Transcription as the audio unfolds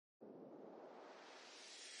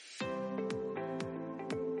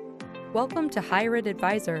Welcome to Higher Ed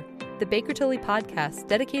Advisor, the Baker Tilly podcast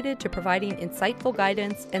dedicated to providing insightful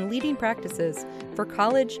guidance and leading practices for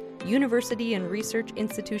college, university, and research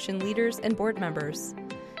institution leaders and board members.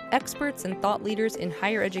 Experts and thought leaders in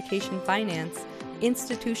higher education finance,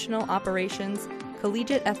 institutional operations,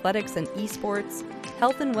 collegiate athletics and esports,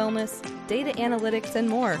 health and wellness, data analytics, and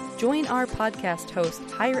more. Join our podcast host,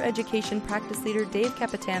 higher education practice leader Dave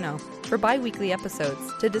Capitano, for bi-weekly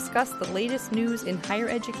episodes to discuss the latest news in higher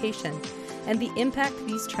education and the impact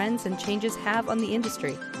these trends and changes have on the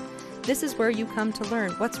industry. This is where you come to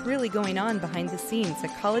learn what's really going on behind the scenes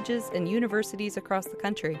at colleges and universities across the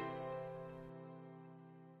country.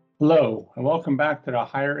 Hello, and welcome back to the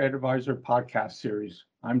Higher Ed Advisor podcast series.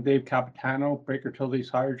 I'm Dave Capitano, Baker Tilly's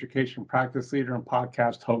higher education practice leader and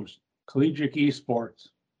podcast host. Collegiate esports,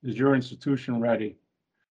 is your institution ready?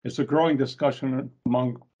 It's a growing discussion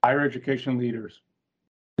among higher education leaders.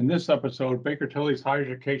 In this episode, Baker Tilly's higher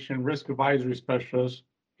education risk advisory specialist,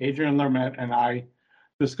 Adrian Lermet, and I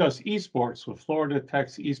discuss esports with Florida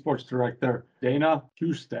Tech's esports director, Dana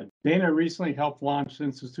Husted. Dana recently helped launch the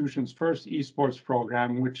institution's first esports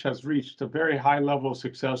program, which has reached a very high level of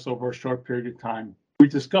success over a short period of time. We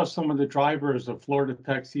discussed some of the drivers of Florida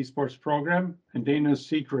Tech's esports program and Dana's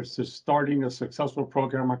secrets to starting a successful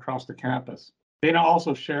program across the campus. Dana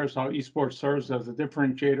also shares how esports serves as a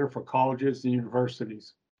differentiator for colleges and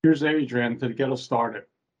universities. Here's Adrian to get us started.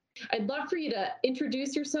 I'd love for you to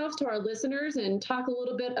introduce yourself to our listeners and talk a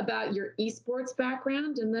little bit about your esports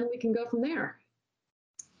background, and then we can go from there.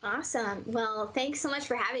 Awesome. Well, thanks so much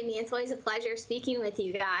for having me. It's always a pleasure speaking with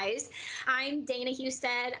you guys. I'm Dana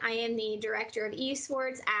Husted. I am the Director of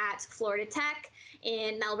Esports at Florida Tech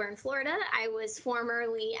in Melbourne, Florida. I was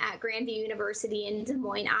formerly at Grandview University in Des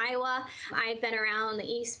Moines, Iowa. I've been around the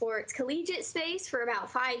esports collegiate space for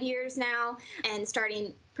about 5 years now and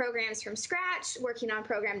starting programs from scratch, working on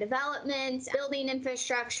program development, building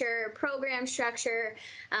infrastructure, program structure,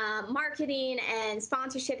 marketing, and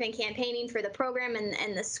sponsorship and campaigning for the program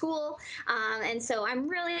and the school. And so I'm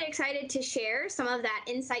really excited to share some of that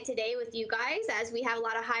insight today with you guys as we have a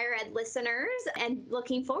lot of higher ed listeners and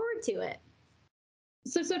looking forward to it.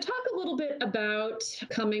 So talk a little bit about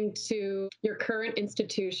coming to your current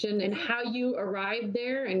institution and how you arrived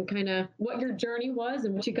there and kind of what your journey was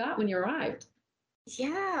and what you got when you arrived.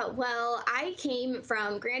 Yeah, well, I came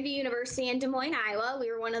from Grandview University in Des Moines, Iowa.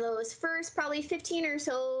 We were one of those first probably 15 or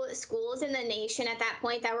so schools in the nation at that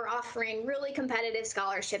point that were offering really competitive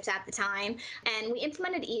scholarships at the time. And we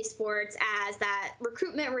implemented esports as that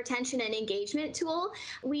recruitment, retention, and engagement tool.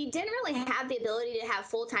 We didn't really have the ability to have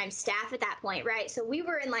full-time staff at that point, right? So we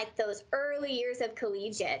were in like those early years of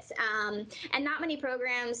collegiates. And not many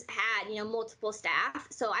programs had, multiple staff.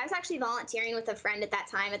 So I was actually volunteering with a friend at that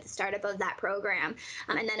time at the startup of that program.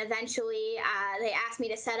 And then eventually they asked me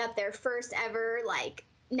to set up their first ever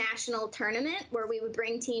national tournament where we would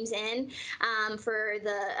bring teams in for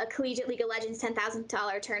a Collegiate League of Legends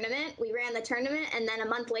 $10,000 tournament. We ran the tournament, and then a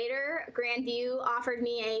month later, Grandview offered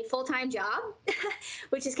me a full-time job,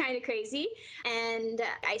 which is kind of crazy. And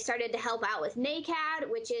I started to help out with NACAD,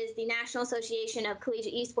 which is the National Association of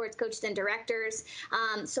Collegiate Esports Coaches and Directors.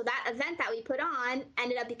 So that event that we put on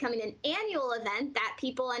ended up becoming an annual event that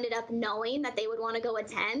people ended up knowing that they would want to go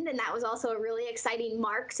attend. And that was also a really exciting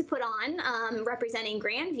mark to put on, representing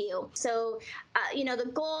Grandview. So,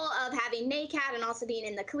 the goal of having NACAD and also being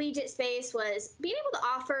in the collegiate space was being able to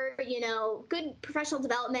offer, good professional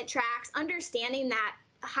development tracks, understanding that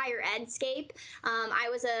higher ed scape. I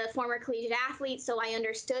was a former collegiate athlete, so I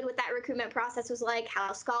understood what that recruitment process was like,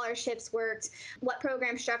 how scholarships worked, what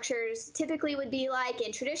program structures typically would be like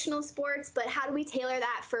in traditional sports, but how do we tailor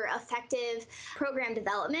that for effective program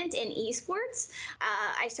development in esports?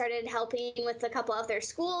 I started helping with a couple of their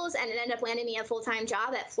schools, and it ended up landing me a full-time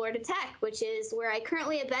job at Florida Tech, which is where I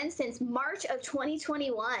currently have been since March of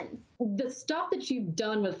 2021. The stuff that you've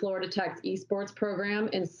done with Florida Tech's esports program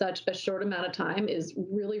in such a short amount of time is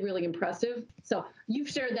really, really impressive. So you've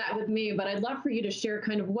shared that with me, but I'd love for you to share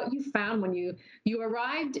kind of what you found when you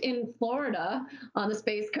arrived in Florida on the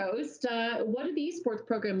Space Coast. What did the esports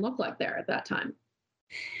program look like there at that time?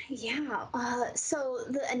 Yeah, so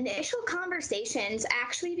the initial conversations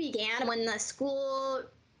actually began when the school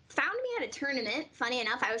found me at a tournament. Funny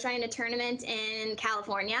enough, I was running a tournament in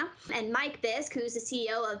California, and Mike Bisk, who's the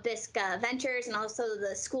CEO of Bisk Ventures and also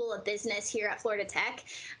the School of Business here at Florida Tech,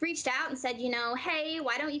 reached out and said, hey,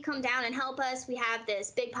 why don't you come down and help us? We have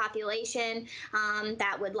this big population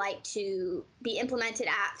that would like to be implemented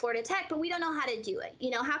at Florida Tech, but we don't know how to do it.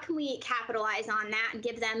 How can we capitalize on that and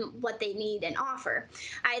give them what they need and offer?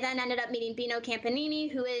 I then ended up meeting Bino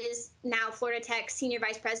Campanini, who is now Florida Tech's Senior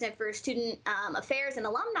Vice President for Student Affairs and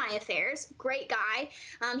Alumni alumni affairs, great guy.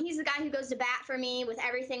 He's the guy who goes to bat for me with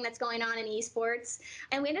everything that's going on in esports.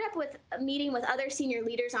 And we ended up with a meeting with other senior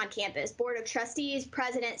leaders on campus, board of trustees,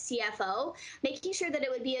 president, CFO, making sure that it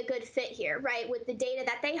would be a good fit here, right, with the data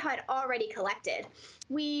that they had already collected.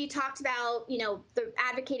 We talked about,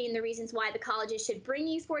 advocating the reasons why the colleges should bring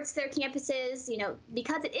esports to their campuses,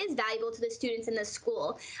 because it is valuable to the students in the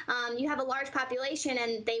school. You have a large population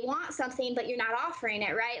and they want something, but you're not offering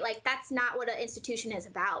it, right? Like, that's not what an institution is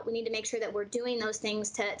about. We need to make sure that we're doing those things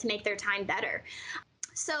to make their time better.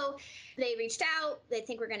 So they reached out. They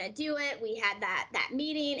think we're going to do it. We had that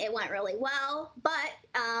meeting. It went really well. But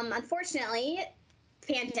unfortunately,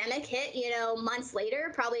 pandemic hit, months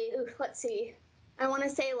later, probably, I want to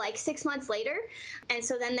say like 6 months later. And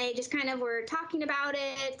so then they just kind of were talking about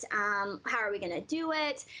it. How are we going to do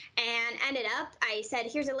it? And ended up, I said,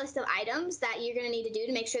 here's a list of items that you're going to need to do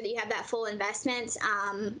to make sure that you have that full investment.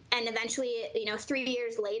 And eventually, 3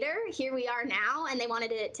 years later, here we are now. And they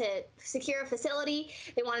wanted to secure a facility.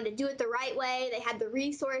 They wanted to do it the right way. They had the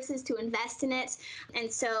resources to invest in it.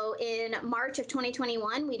 And so in March of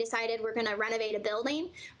 2021, we decided we're going to renovate a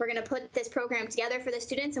building. We're going to put this program together for the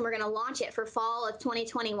students, and we're going to launch it for fall of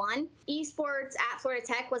 2021. Esports at Florida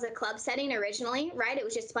Tech was a club setting originally, right? It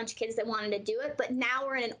was just a bunch of kids that wanted to do it, but now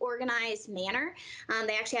we're in an organized manner.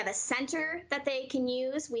 They actually have a center that they can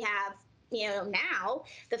use. We have now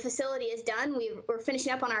the facility is done. We're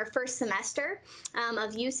finishing up on our first semester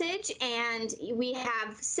of usage, and we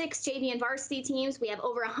have 6 JV and varsity teams. We have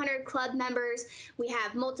over 100 club members. We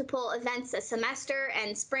have multiple events a semester,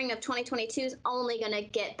 and spring of 2022 is only going to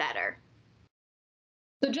get better.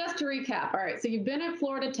 So just to recap, all right, so you've been at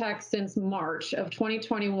Florida Tech since March of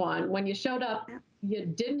 2021. When you showed up, you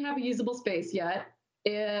didn't have a usable space yet,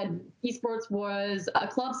 and esports was a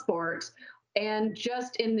club sport. And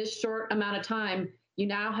just in this short amount of time, you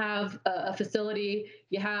now have a facility,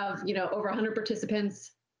 you have, over 100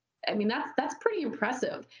 participants. I mean, that's pretty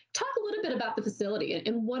impressive. Talk a little bit about the facility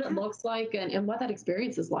and what it looks like and what that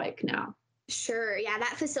experience is like now. Sure. Yeah,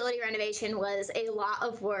 that facility renovation was a lot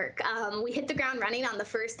of work. We hit the ground running on the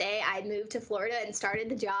first day I moved to Florida and started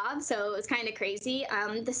the job, so it was kind of crazy.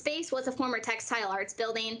 The space was a former textile arts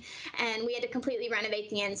building, and we had to completely renovate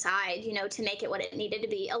the inside, to make it what it needed to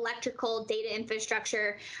be. Electrical, data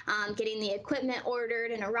infrastructure, getting the equipment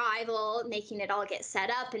ordered and arrival, making it all get set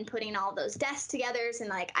up, and putting all those desks together.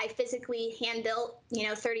 And I physically hand built,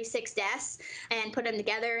 36 desks and put them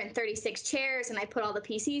together, and 36 chairs, and I put all the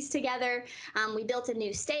PCs together. We built a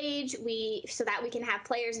new stage so that we can have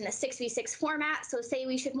players in a 6v6 format. So say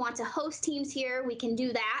we should want to host teams here, we can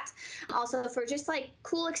do that. Also for just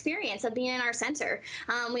cool experience of being in our center.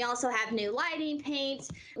 We also have new lighting, paint.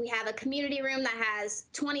 We have a community room that has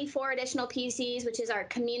 24 additional PCs, which is our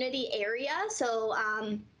community area. So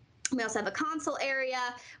we also have a console area.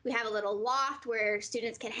 We have a little loft where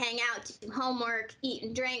students can hang out, do homework, eat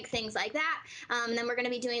and drink, things like that. And then we're going to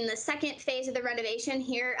be doing the second phase of the renovation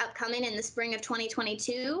here upcoming in the spring of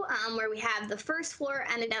 2022, where we have the first floor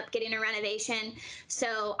ended up getting a renovation.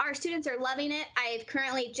 So our students are loving it. I've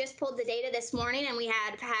currently just pulled the data this morning, and we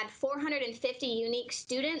had 450 unique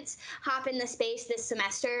students hop in the space this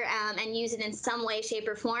semester and use it in some way, shape,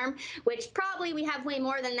 or form, which probably we have way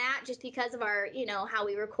more than that just because of our, how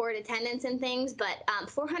we record attendance and things, but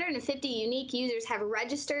 450 unique users have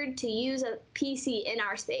registered to use a PC in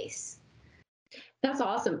our space. That's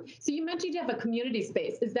awesome. So you mentioned you have a community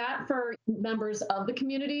space. Is that for members of the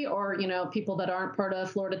community or, people that aren't part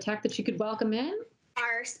of Florida Tech that you could welcome in?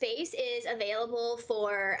 Our space is available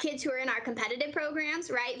for kids who are in our competitive programs,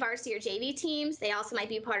 right? Varsity or JV teams. They also might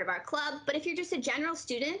be a part of our club. But if you're just a general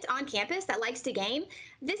student on campus that likes to game,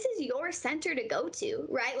 this is your center to go to,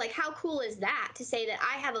 right? How cool is that to say that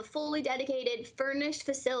I have a fully dedicated, furnished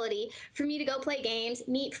facility for me to go play games,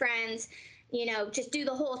 meet friends, just do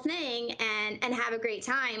the whole thing and have a great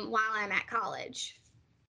time while I'm at college.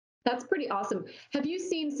 That's pretty awesome. Have you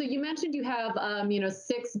seen, so you mentioned you have,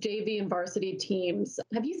 6 JV and varsity teams.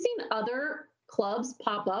 Have you seen other clubs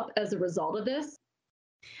pop up as a result of this?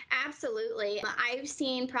 Absolutely. I've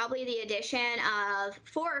seen probably the addition of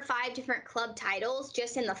 4 or 5 different club titles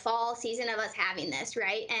just in the fall season of us having this,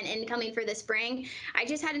 right? And incoming for the spring. I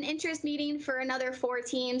just had an interest meeting for another 4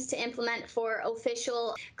 teams to implement for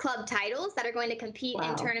official club titles that are going to compete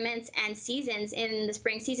in tournaments and seasons in the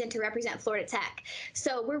spring season to represent Florida Tech.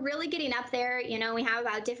 So we're really getting up there. We have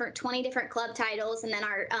about 20 different club titles and then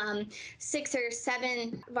our 6 or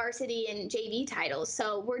 7 varsity and JV titles.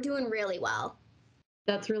 So we're doing really well.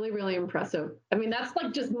 That's really, really impressive. I mean, that's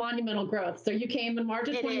just monumental growth. So you came in March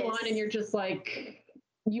of 21 and you're just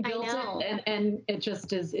You I built know. it and it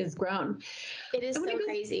just is grown. It is And when so it goes-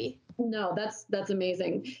 crazy. No, that's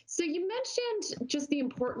amazing. So you mentioned just the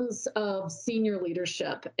importance of senior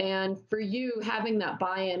leadership, and for you, having that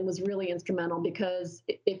buy-in was really instrumental because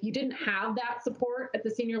if you didn't have that support at the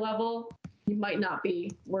senior level, you might not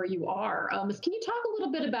be where you are. Can you talk a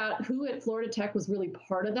little bit about who at Florida Tech was really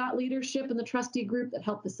part of that leadership and the trustee group that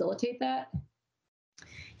helped facilitate that?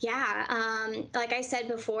 Yeah, like I said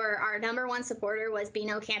before, our number one supporter was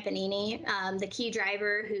Bino Campanini, the key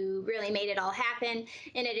driver who really made it all happen.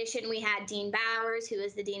 In addition, we had Dean Bowers, who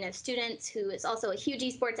is the Dean of Students, who is also a huge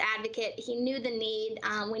esports advocate. He knew the need.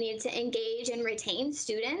 We needed to engage and retain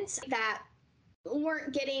students that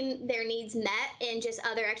weren't getting their needs met in just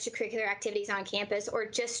other extracurricular activities on campus or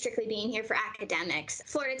just strictly being here for academics.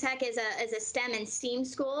 Florida Tech is a STEM and STEAM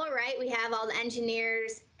school, right? We have all the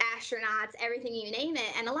engineers, astronauts, everything you name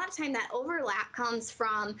it. And a lot of time that overlap comes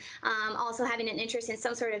from also having an interest in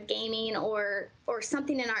some sort of gaming or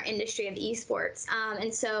something in our industry of esports.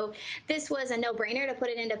 And so this was a no-brainer to put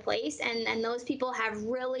it into place. And those people have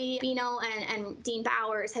really, Bino and Dean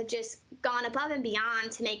Bowers have just gone above and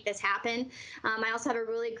beyond to make this happen. I also have a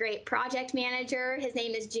really great project manager. His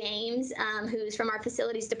name is James, who's from our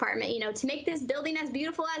facilities department, to make this building as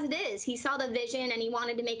beautiful as it is. He saw the vision and he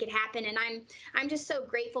wanted to make it happen. And I'm just so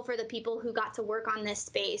grateful for the people who got to work on this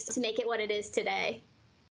space to make it what it is today.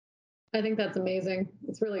 I think that's amazing.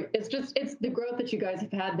 It's the growth that you guys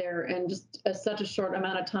have had there, and just such a short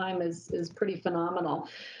amount of time is pretty phenomenal.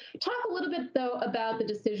 Talk a little bit though about the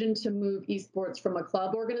decision to move esports from a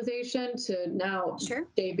club organization to now Sure.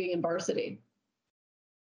 JV and varsity.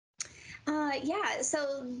 Yeah,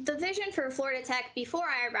 so the vision for Florida Tech before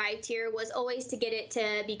I arrived here was always to get it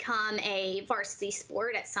to become a varsity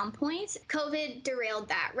sport at some point. COVID derailed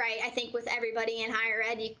that, right? I think with everybody in higher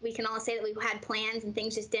ed, we can all say that we had plans and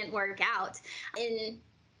things just didn't work out. In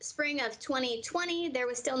spring of 2020, there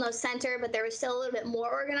was still no center, but there was still a little bit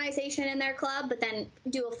more organization in their club. But then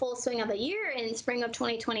do a full swing of a year in spring of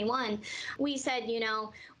 2021, we said,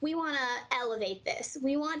 we want to elevate this.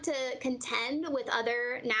 We want to contend with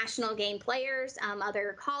other national game players,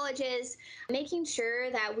 other colleges, making sure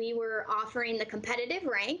that we were offering the competitive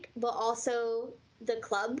rank, but also the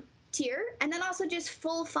club tier, and then also just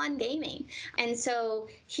full fun gaming. And so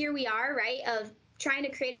here we are, right, of trying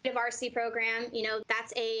to create a varsity program.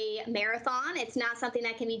 That's a marathon. It's not something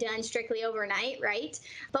that can be done strictly overnight, right?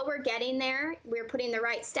 But we're getting there. We're putting the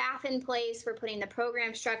right staff in place. We're putting the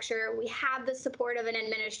program structure. We have the support of an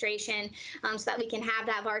administration so that we can have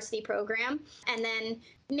that varsity program. And then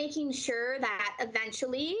making sure that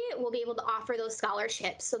eventually we'll be able to offer those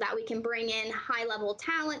scholarships so that we can bring in high-level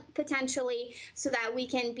talent potentially so that we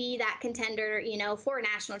can be that contender, for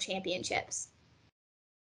national championships.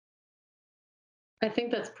 I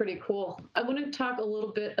think that's pretty cool. I want to talk a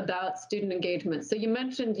little bit about student engagement. So you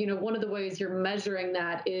mentioned, one of the ways you're measuring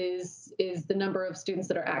that is the number of students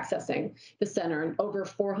that are accessing the center, and over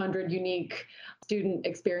 400 unique student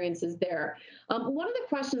experiences there. One of the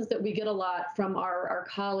questions that we get a lot from our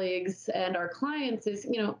colleagues and our clients is,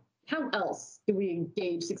 how else do we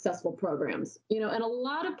engage successful programs? And a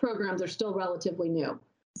lot of programs are still relatively new.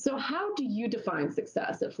 So how do you define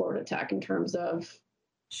success at Florida Tech in terms of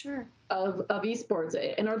Sure. of esports?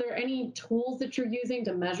 And are there any tools that you're using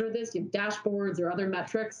to measure this? You have dashboards or other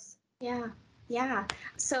metrics? Yeah.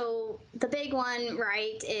 So the big one,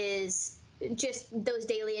 right, is just those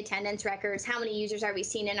daily attendance records. How many users are we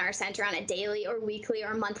seeing in our center on a daily or weekly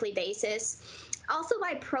or monthly basis? Also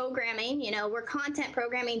by programming, we're content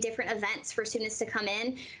programming different events for students to come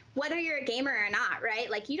in, whether you're a gamer or not,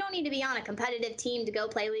 right? Like, you don't need to be on a competitive team to go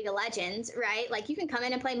play League of Legends, right? Like, you can come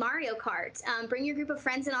in and play Mario Kart, bring your group of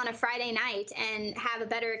friends in on a Friday night and have a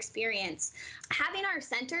better experience. Having our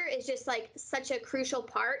center is just like such a crucial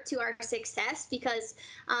part to our success because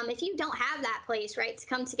if you don't have that place, right, to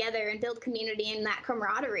come together and build community and that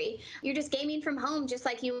camaraderie, you're just gaming from home just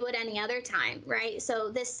like you would any other time, right?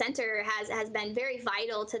 So this center has been very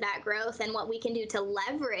vital to that growth and what we can do to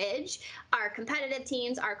leverage our competitive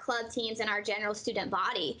teams, our club teams, and our general student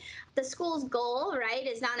body. The school's goal, right,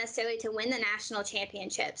 is not necessarily to win the national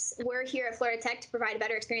championships. We're here at Florida Tech to provide a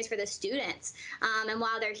better experience for the students. And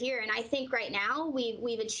while they're here, and I think right now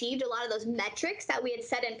we've achieved a lot of those metrics that we had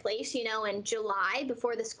set in place, in July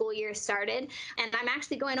before the school year started. And I'm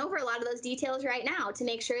actually going over a lot of those details right now to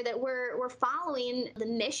make sure that we're following the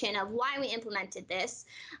mission of why we implemented this.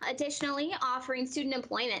 Additionally, offering student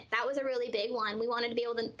employment. That was a really big one. We wanted to be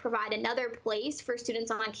able to provide another place for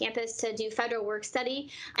students on campus to do federal work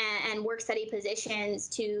study and work study positions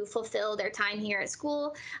to fulfill their time here at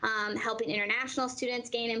school, helping international students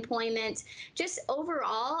gain employment, just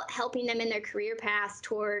overall helping them in their career paths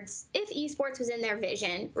towards, if esports was in their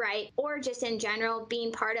vision, right? Or just in general,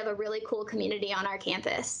 being part of a really cool community on our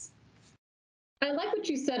campus. I like what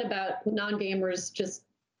you said about non-gamers just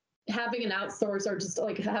having an outsource or just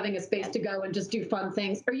like having a space to go and just do fun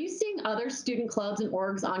things. Are you seeing other student clubs and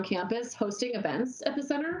orgs on campus hosting events at the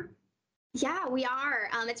center? Yeah, we are.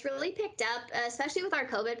 It's really picked up, especially with our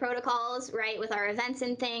COVID protocols, right? With our events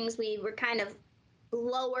and things, we were kind of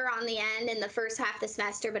lower on the end in the first half of the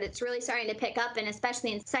semester, but it's really starting to pick up, and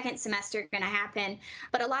especially in second semester going to happen.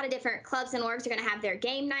 But a lot of different clubs and orgs are going to have their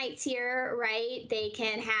game nights here, right? They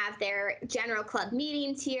can have their general club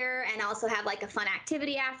meetings here and also have like a fun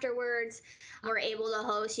activity afterwards. We're able to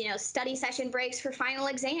host, study session breaks for final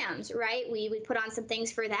exams, right? We put on some things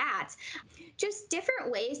for that. Just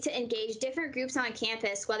different ways to engage different groups on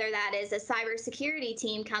campus, whether that is a cybersecurity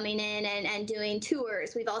team coming in and doing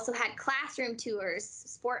tours. We've also had classroom tours,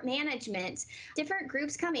 sport management, different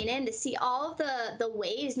groups coming in to see all of the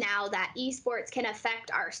ways now that esports can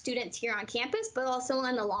affect our students here on campus, but also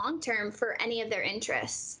in the long term for any of their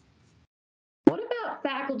interests. What about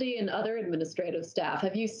faculty and other administrative staff?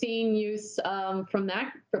 Have you seen use from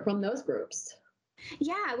those groups?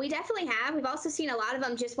 Yeah, we definitely have. We've also seen a lot of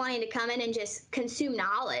them just wanting to come in and just consume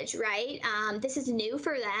knowledge, right? This is new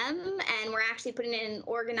for them, and we're actually putting it in an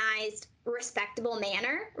organized, respectable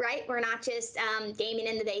manner, right? We're not just gaming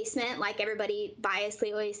in the basement like everybody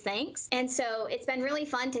biasly always thinks. And so it's been really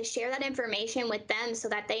fun to share that information with them so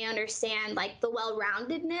that they understand like the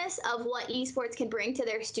well-roundedness of what esports can bring to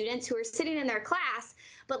their students who are sitting in their class.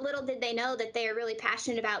 But little did they know that they are really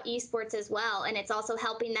passionate about esports as well. And it's also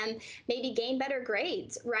helping them maybe gain better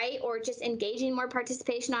grades, right? Or just engaging more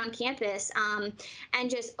participation on campus and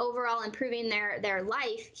just overall improving their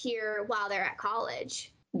life here while they're at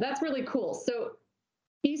college. That's really cool. So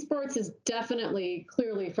esports is definitely,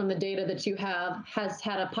 clearly from the data that you have, has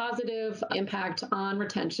had a positive impact on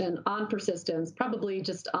retention, on persistence, probably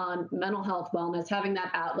just on mental health, wellness, having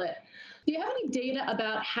that outlet. Do you have any data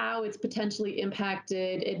about how it's potentially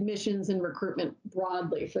impacted admissions and recruitment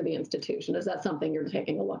broadly for the institution? Is that something you're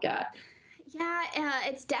taking a look at? Yeah,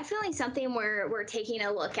 it's definitely something we're taking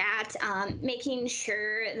a look at, making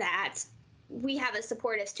sure that we have a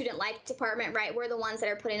supportive student life department, right? We're the ones that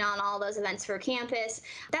are putting on all those events for campus.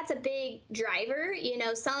 That's a big driver.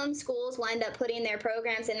 Some schools will end up putting their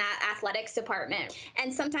programs in that athletics department,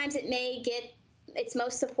 and sometimes it may get its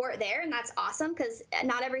most support there, and that's awesome because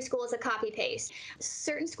not every school is a copy paste.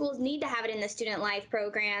 Certain schools need to have it in the student life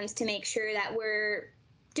programs to make sure that we're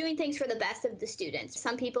doing things for the best of the students.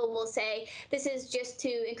 Some people will say this is just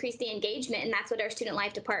to increase the engagement, and that's what our student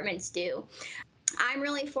life departments do. I'm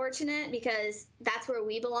really fortunate because that's where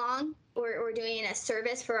we belong. We're doing a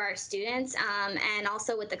service for our students, and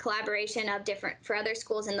also with the collaboration of for other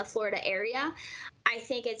schools in the Florida area. I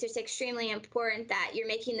think it's just extremely important that you're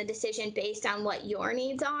making the decision based on what your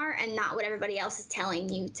needs are and not what everybody else is telling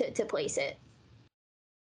you to place it.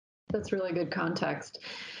 That's really good context.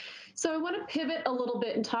 So I want to pivot a little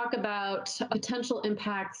bit and talk about potential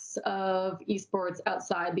impacts of esports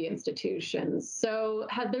outside the institutions. So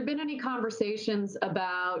have there been any conversations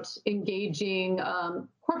about engaging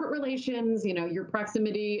corporate relations, your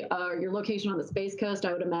proximity, your location on the Space Coast?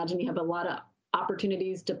 I would imagine you have a lot of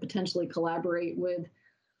opportunities to potentially collaborate with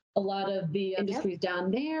a lot of the industries down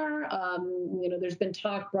there. There's been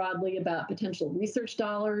talk broadly about potential research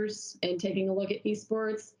dollars and taking a look at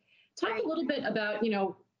esports. Talk a little bit about,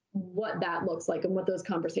 what that looks like and what those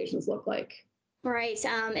conversations look like. Right.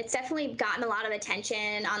 It's definitely gotten a lot of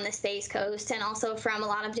attention on the Space Coast, and also from a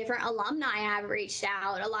lot of different alumni have reached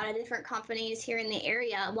out, a lot of different companies here in the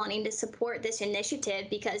area wanting to support this initiative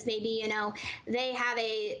because maybe, they have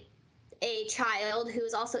a child who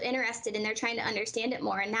is also interested and they're trying to understand it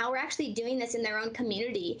more. And now we're actually doing this in their own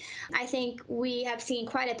community. I think we have seen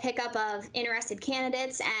quite a pickup of interested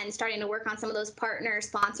candidates and starting to work on some of those partner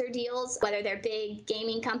sponsor deals, whether they're big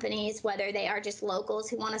gaming companies, whether they are just locals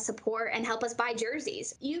who want to support and help us buy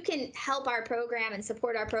jerseys. You can help our program and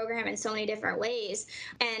support our program in so many different ways.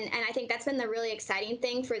 And I think that's been the really exciting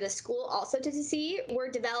thing for the school also to see.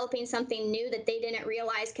 We're developing something new that they didn't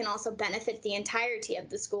realize can also benefit the entirety of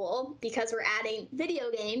the school, because we're adding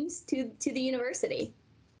video games to the university.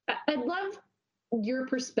 I'd love your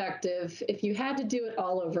perspective if you had to do it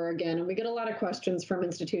all over again, and we get a lot of questions from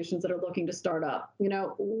institutions that are looking to start up.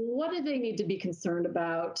 What do they need to be concerned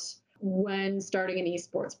about when starting an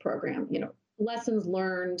esports program? Lessons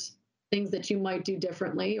learned, things that you might do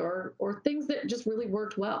differently or things that just really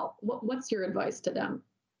worked well? What's your advice to them?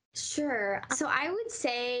 Sure. So I would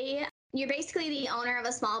say you're basically the owner of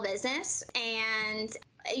a small business, and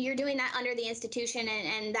you're doing that under the institution,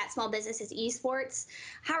 and that small business is esports.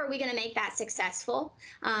 How are we going to make that successful?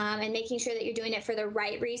 And making sure that you're doing it for the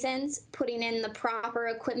right reasons, putting in the proper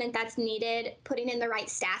equipment that's needed, putting in the right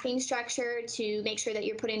staffing structure to make sure that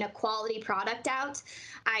you're putting a quality product out.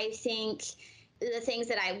 I think the things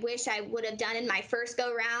that I wish I would have done in my first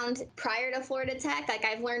go round prior to Florida Tech, like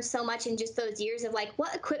I've learned so much in just those years of like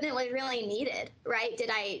what equipment was really needed, right? Did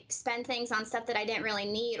I spend things on stuff that I didn't really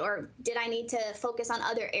need, or did I need to focus on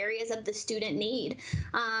other areas of the student need?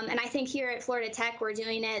 And I think here at Florida Tech, we're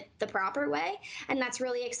doing it the proper way. And that's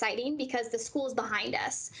really exciting because the school's behind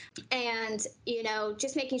us. And,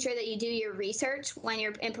 just making sure that you do your research when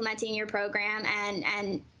you're implementing your program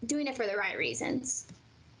and doing it for the right reasons.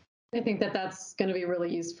 I think that that's going to be really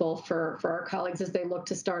useful for our colleagues as they look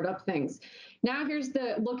to start up things. Now, here's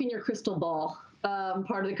the look in your crystal ball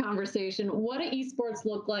part of the conversation. What do esports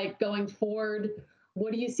look like going forward?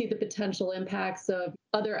 What do you see the potential impacts of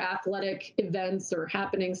other athletic events or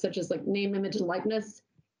happenings such as like name, image, and likeness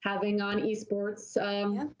having on esports?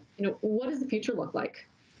 What does the future look like?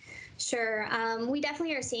 Sure. We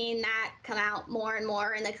definitely are seeing that come out more and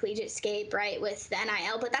more in the collegiate scape, right, with the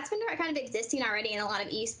NIL, but that's been kind of existing already in a lot of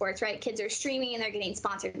esports, right? Kids are streaming and they're getting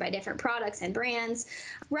sponsored by different products and brands.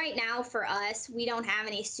 Right now for us, we don't have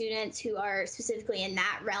any students who are specifically in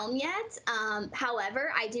that realm yet.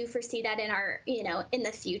 However, I do foresee that in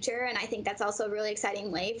the future, and I think that's also a really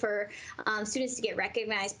exciting way for students to get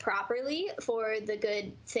recognized properly for the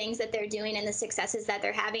good things that they're doing and the successes that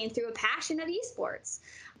they're having through a passion of esports.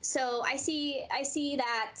 So I see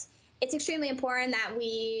that it's extremely important that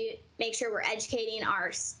we make sure we're educating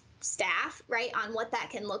our staff, right, on what that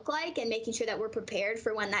can look like and making sure that we're prepared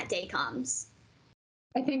for when that day comes.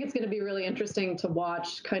 I think it's going to be really interesting to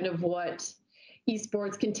watch kind of what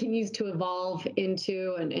esports continues to evolve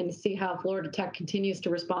into and see how Florida Tech continues to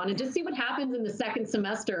respond and just see what happens in the second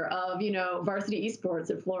semester of, varsity esports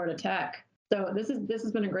at Florida Tech. So this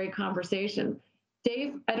has been a great conversation.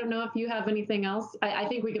 Dave, I don't know if you have anything else. I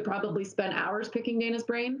think we could probably spend hours picking Dana's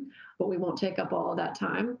brain, but we won't take up all of that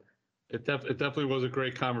time. It definitely was a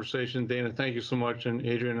great conversation. Dana, thank you so much. And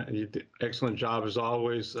Adrian, you did an excellent job as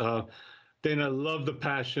always. Dana, love the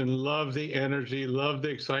passion, love the energy, love the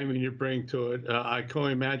excitement you bring to it. I can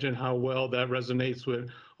only imagine how well that resonates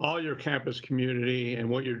with all your campus community and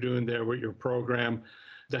what you're doing there with your program.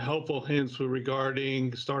 The helpful hints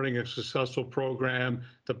regarding starting a successful program,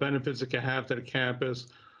 the benefits it can have to the campus.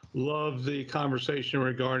 Love the conversation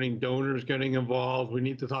regarding donors getting involved. We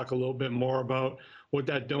need to talk a little bit more about what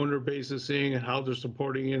that donor base is seeing and how they're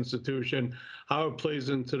supporting the institution, how it plays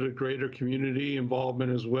into the greater community involvement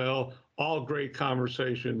as well. All great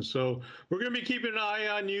conversations. So we're going to be keeping an eye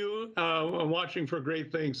on you and watching for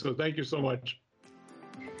great things. So thank you so much.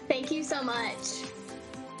 Thank you so much.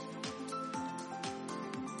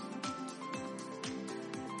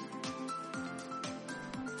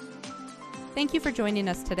 Thank you for joining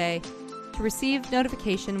us today. To receive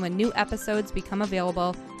notification when new episodes become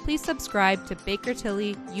available, please subscribe to Baker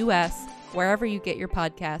Tilly US wherever you get your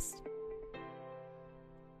podcast.